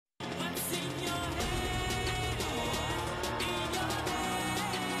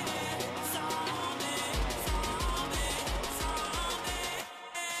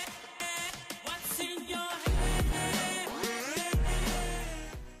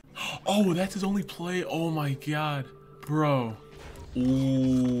Oh, that's his only play. Oh my god. Bro.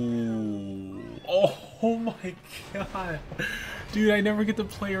 Ooh. Oh my god. Dude, I never get to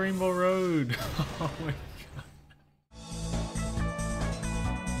play Rainbow Road. Oh my god.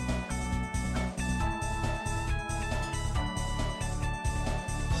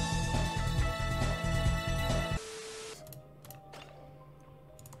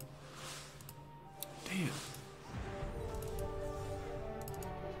 Damn.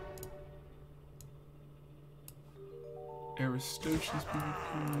 Aristocious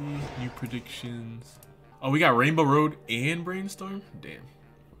PvP, new predictions. Oh, we got Rainbow Road and Brainstorm?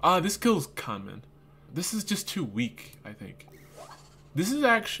 Damn. This kills Conman. This is just too weak, I think. This is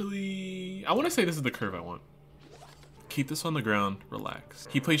actually... I want to say this is the curve I want. Keep this on the ground, relax.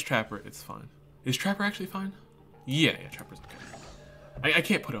 He plays Trapper, it's fine. Is Trapper actually fine? Yeah, Trapper's okay. I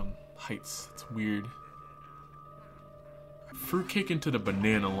can't put on heights, it's weird. Fruitcake into the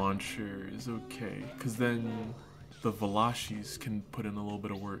banana launcher is okay, because then the Veloci's can put in a little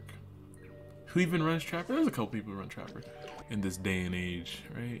bit of work. Who even runs Trapper? There's a couple people who run Trapper in this day and age,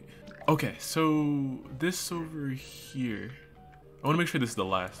 right? Okay, so this over here, I want to make sure this is the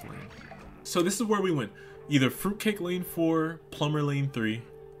last lane. So this is where we win. Either Fruitcake lane 4, Plumber lane 3.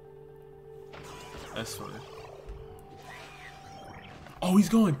 That's fine. Oh, he's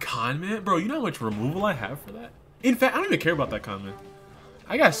going Conman? Bro, you know how much removal I have for that? In fact, I don't even care about that Conman.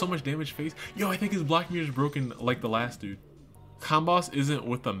 I got so much damage face. Yo, I think his block meter is broken like the last dude. Comboss isn't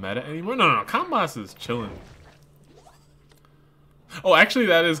with the meta anymore? No, Comboss is chilling. Oh, actually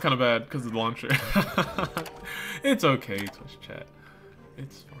that is kind of bad because of the launcher. It's okay, Twitch chat.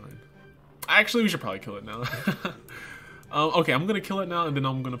 It's fine. Actually, we should probably kill it now. Okay, I'm gonna kill it now and then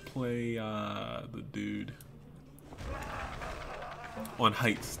I'm gonna play the dude on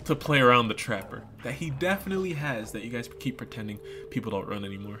heights to play around the Trapper that he definitely has that you guys keep pretending people don't run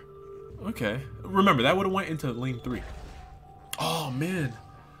anymore. Okay, remember that would have went into lane 3. Oh man.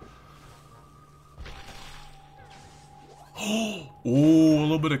 Oh, a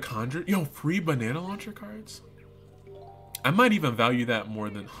little bit of conjure. Yo, free banana launcher cards. I might even value that more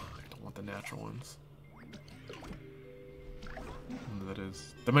than. I don't want the natural ones. That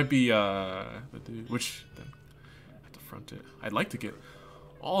is. That might be the dude. Which then I have to front it. I'd like to get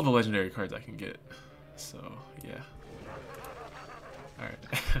all the legendary cards I can get. So yeah. All right.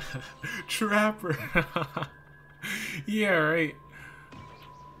 Trapper. Yeah, right.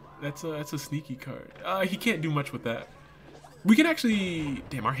 That's a sneaky card. He can't do much with that. We can actually...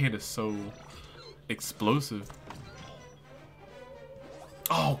 Damn, our hand is so explosive.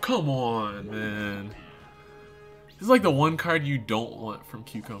 Oh, come on, man. This is like the one card you don't want from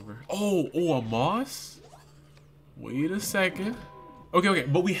Cucumber. Oh, a Moss? Wait a second. Okay,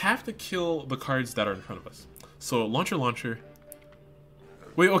 but we have to kill the cards that are in front of us. So, launcher.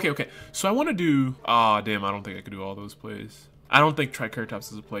 Wait, okay. So I want to do... damn, I don't think I could do all those plays. I don't think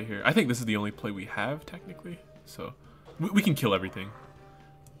Triceratops is a play here. I think this is the only play we have, technically. So, we can kill everything.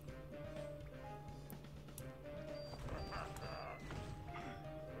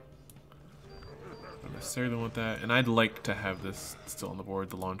 I don't necessarily want that. And I'd like to have this still on the board,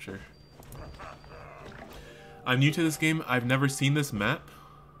 the launcher. I'm new to this game. I've never seen this map.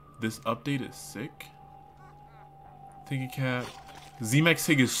 This update is sick. Thingy Cap. Z-Max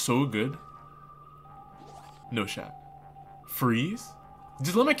Sig is so good. No shot. Freeze?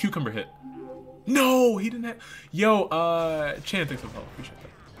 Just let my Cucumber hit. No, he didn't have... Yo, Chan, thanks for the help. Appreciate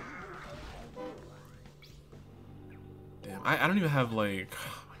that. Damn, I don't even have, like...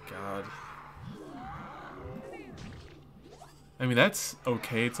 Oh my god. I mean, that's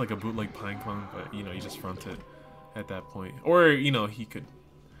okay. It's like a bootleg Pine Clone, but, you know, you just front it at that point. Or, you know, he could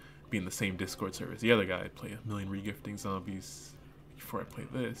be in the same Discord server as the other guy. Play a million regifting zombies before I play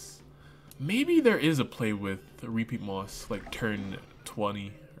this. Maybe there is a play with a repeat Moss, like turn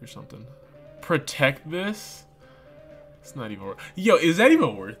 20 or something. Protect this? It's not even worth it. Yo, is that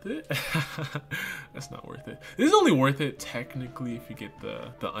even worth it? That's not worth it. This is only worth it technically if you get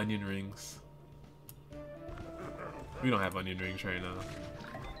the onion rings. We don't have onion rings right now.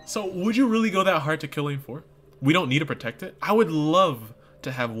 So would you really go that hard to kill lane 4? We don't need to protect it? I would love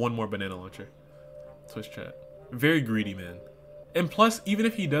to have one more banana launcher. Twitch chat. Very greedy, man. And plus, even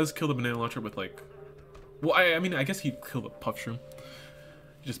if he does kill the banana launcher with like... Well, I mean, I guess he'd kill the puff shroom.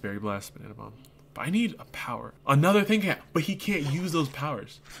 Just berry blast, banana bomb. But I need a power. Another thing, but he can't use those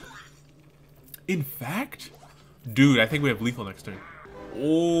powers. In fact, dude, I think we have lethal next turn.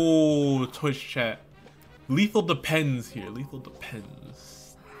 Oh, Twitch chat. Lethal depends here. Lethal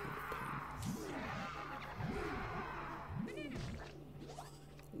depends.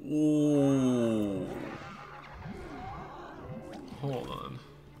 Oh. Hold on.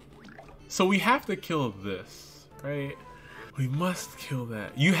 So we have to kill this, right? We must kill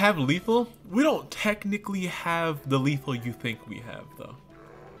that. You have lethal? We don't technically have the lethal you think we have, though.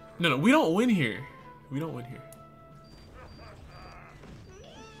 No, we don't win here. We don't win here.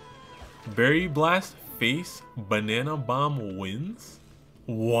 Berry Blast face Banana Bomb wins?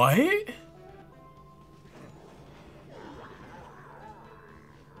 What?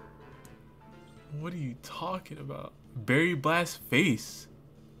 What are you talking about? Berry Blast face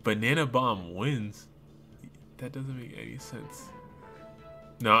Banana Bomb wins? That doesn't make any sense.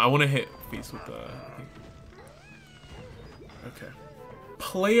 No, I want to hit face with the... Okay.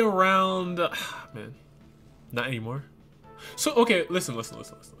 Play around... man. Not anymore. So, okay, listen.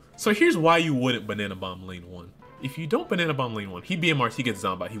 So here's why you wouldn't Banana Bomb lane 1. If you don't Banana Bomb lane 1, he BMRs, he gets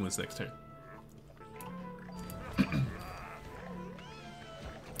Zombot, he wins next turn.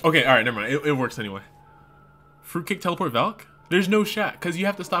 Okay, alright, never mind. It works anyway. Fruitcake Teleport Valk? There's no shot, because you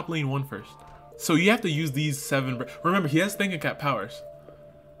have to stop lane 1 first. So you have to use these 7... Remember, he has Thinking Cap powers.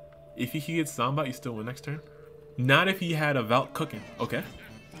 If he gets Zombot, you still win next turn. Not if he had a Valk cooking. Okay.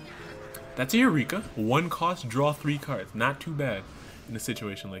 That's a Eureka. 1 cost, draw 3 cards. Not too bad in a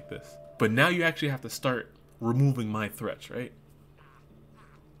situation like this. But now you actually have to start removing my threats, right?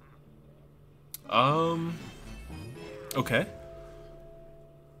 Okay.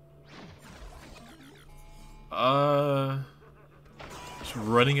 Just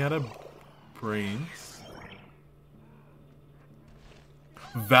running out of brains.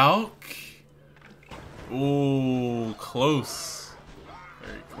 Valk. Ooh, close.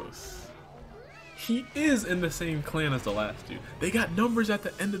 Very close. He is in the same clan as the last dude. They got numbers at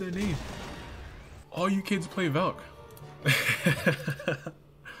the end of their name. All you kids play Valk.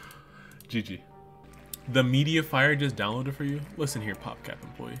 GG. The Media Fire just downloaded for you? Listen here, PopCap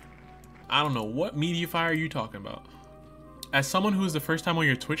employee. I don't know what Media Fire you talking about. As someone who is the first time on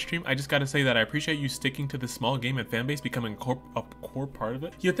your Twitch stream, I just gotta say that I appreciate you sticking to this small game and fanbase, becoming a core part of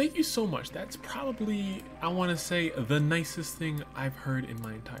it. Yeah, thank you so much. That's probably, I wanna say, the nicest thing I've heard in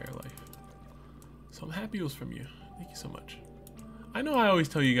my entire life. So I'm happy it was from you. Thank you so much. I know I always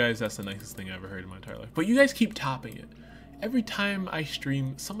tell you guys that's the nicest thing I ever heard in my entire life, but you guys keep topping it. Every time I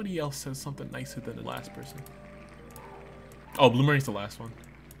stream, somebody else says something nicer than the last person. Oh, Bloomering's the last one.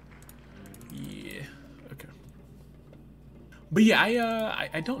 Yeah, okay. But yeah,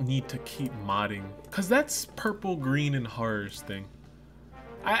 I don't need to keep modding, because that's purple, green, and horror's thing.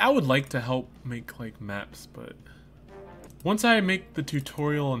 I would like to help make like maps, but once I make the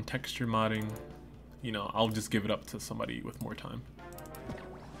tutorial and texture modding, you know, I'll just give it up to somebody with more time.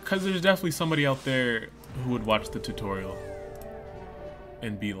 Because there's definitely somebody out there who would watch the tutorial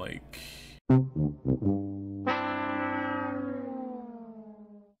and be like,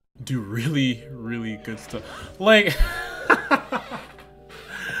 do really, really good stuff. Like,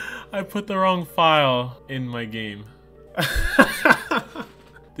 I put the wrong file in my game.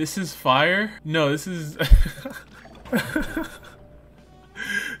 This is fire? No, this is...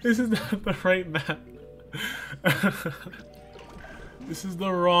 This is not the right map. This is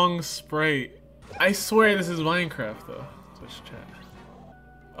the wrong sprite. I swear this is Minecraft though. Switch chat.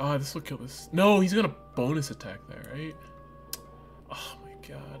 Oh, this will kill this. No, he's gonna bonus attack that, right? Oh my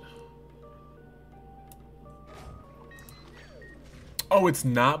god. Oh, it's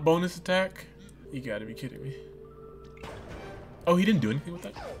not bonus attack? You gotta be kidding me. Oh, he didn't do anything with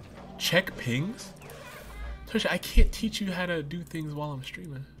that? Check pings? I can't teach you how to do things while I'm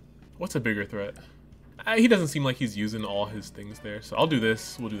streaming. What's a bigger threat? He doesn't seem like he's using all his things there, so I'll do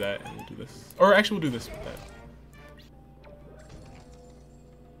this, we'll do that, and we'll do this. Or actually, we'll do this with that.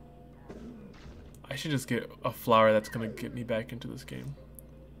 I should just get a flower that's gonna get me back into this game.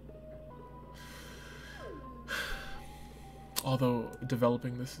 Although,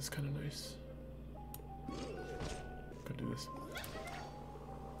 developing this is kind of nice. Gonna do this.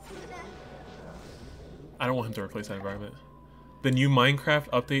 I don't want him to replace that environment. The new Minecraft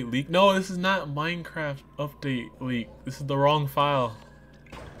update leak? No, this is not Minecraft update leak. This is the wrong file.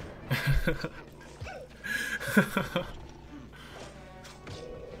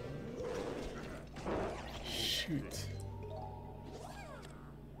 Shoot.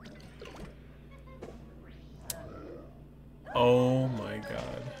 Oh my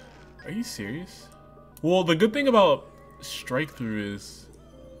god. Are you serious? Well, the good thing about Strike Through is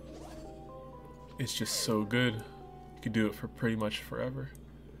it's just so good. You could do it for pretty much forever.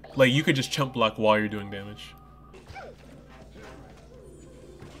 Like, you could just chump block while you're doing damage.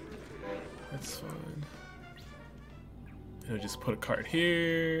 That's fine. And just put a card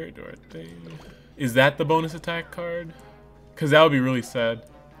here, do our thing. Is that the bonus attack card? Because that would be really sad.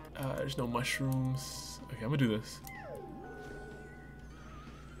 There's no mushrooms. Okay, I'm gonna do this.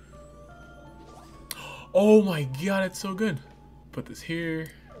 Oh my god, it's so good. Put this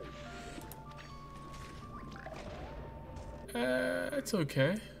here. It's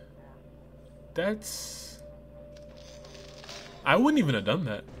okay. That's... I wouldn't even have done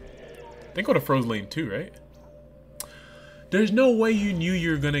that. I think I would have froze lane 2, right? There's no way you knew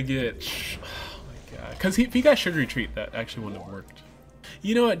you were gonna get... Oh my god. Because if he got Sugar Retreat, that actually wouldn't have worked.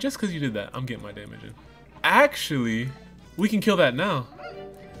 You know what? Just because you did that, I'm getting my damage in. Actually, we can kill that now.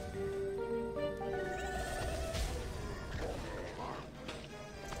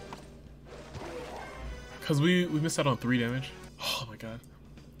 Because we missed out on 3 damage. Oh my god.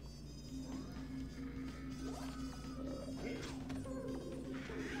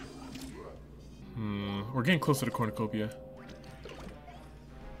 We're getting closer to Cornucopia.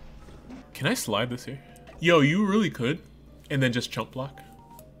 Can I slide this here? Yo, you really could. And then just chump block.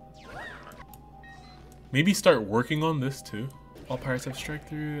 Maybe start working on this too. All pirates have strike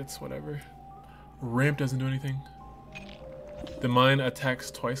through, it's whatever. Ramp doesn't do anything. The mine attacks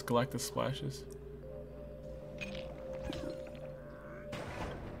twice, Galactus splashes.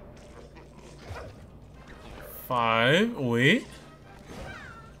 Five, wait.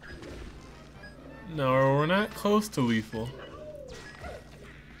 No, we're not close to lethal.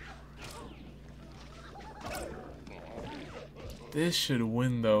 This should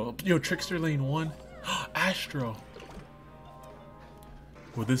win though. Yo, Trickster lane 1. Astro.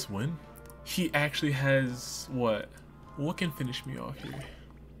 Will this win? He actually has what? What can finish me off here?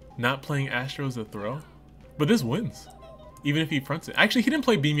 Not playing Astro is a throw. But this wins. Even if he fronts it. Actually, he didn't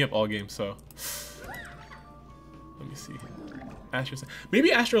play Beam Me Up all game, so. Let me see. Astro.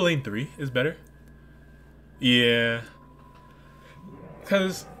 Maybe Astro lane 3 is better. Yeah.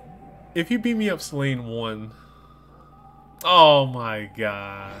 Because if you beat me up lane 1. Oh my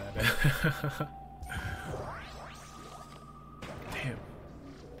god. Damn.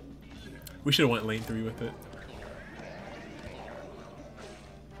 We should have went lane 3 with it.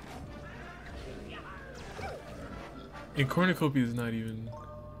 And Cornucopia is not even...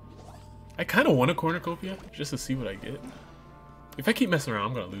 I kind of want a Cornucopia just to see what I get. If I keep messing around,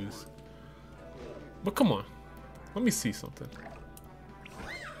 I'm going to lose. But come on. Let me see something.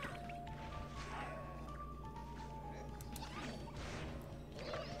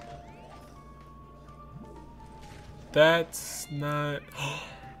 That's not...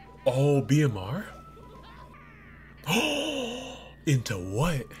 Oh, BMR? Into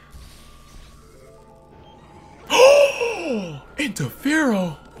what? Into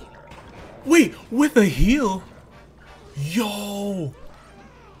Pharaoh? Wait, with a heal? Yo!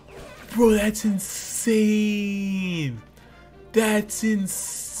 Bro, that's insane! That's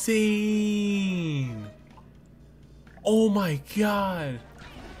insane! Oh my god!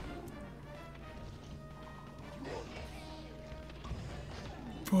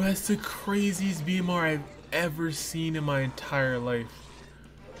 Bro, that's the craziest BMR I've ever seen in my entire life.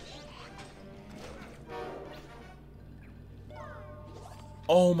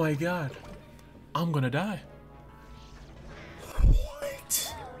 Oh my god. I'm gonna die.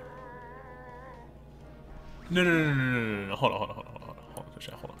 What? No. Hold on.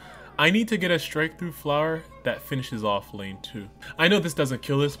 I need to get a strike through flower that finishes off lane 2. I know this doesn't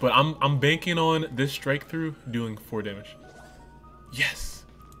kill us, but I'm banking on this strike through doing 4 damage. Yes.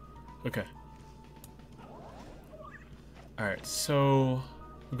 Okay. Alright, so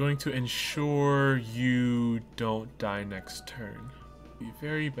I'm going to ensure you don't die next turn. Be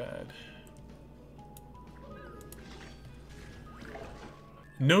very bad.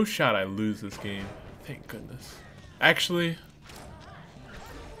 No shot I lose this game. Thank goodness. Actually,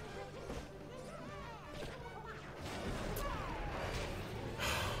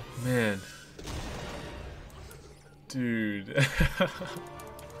 man. Dude.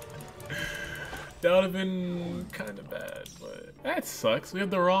 That would have been kind of bad, but that sucks. We have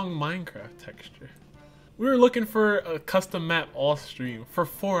the wrong Minecraft texture. We were looking for a custom map all stream for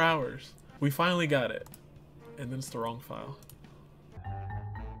 4 hours. We finally got it. And then it's the wrong file.